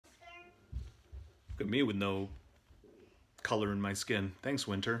Look at me with no color in my skin. Thanks,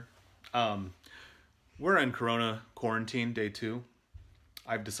 winter. We're in Corona quarantine, day 2.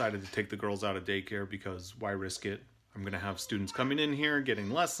 I've decided to take the girls out of daycare because why risk it? I'm gonna have students coming in here,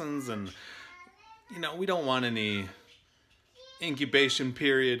 getting lessons, and you know, we don't want any incubation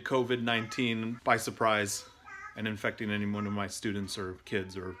period COVID-19 by surprise and infecting any one of my students or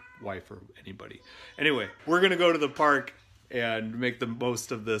kids or wife or anybody. Anyway, we're gonna go to the park and make the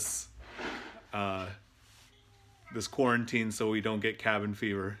most of this this quarantine so we don't get cabin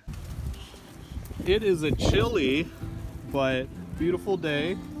fever. It is a chilly but beautiful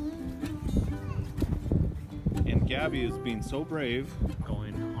day, and Gabby is being so brave,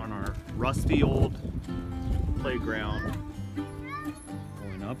 going on our rusty old playground,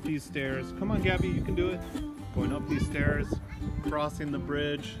 going up these stairs. Come on, Gabby, you can do it. Going up these stairs, crossing the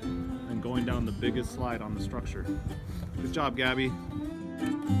bridge, and going down the biggest slide on the structure. Good job, Gabby.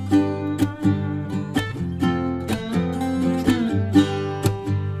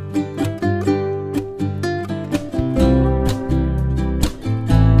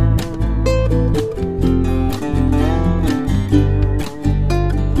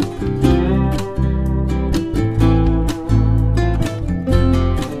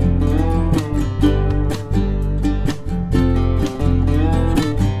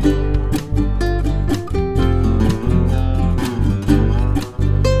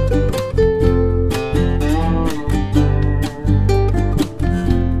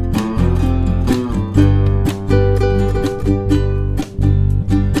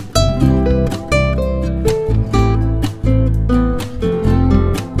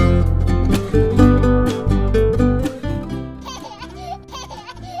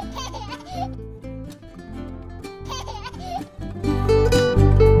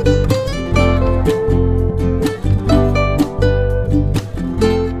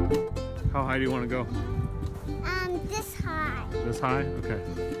 How high do you want to go? This high. This high? Okay.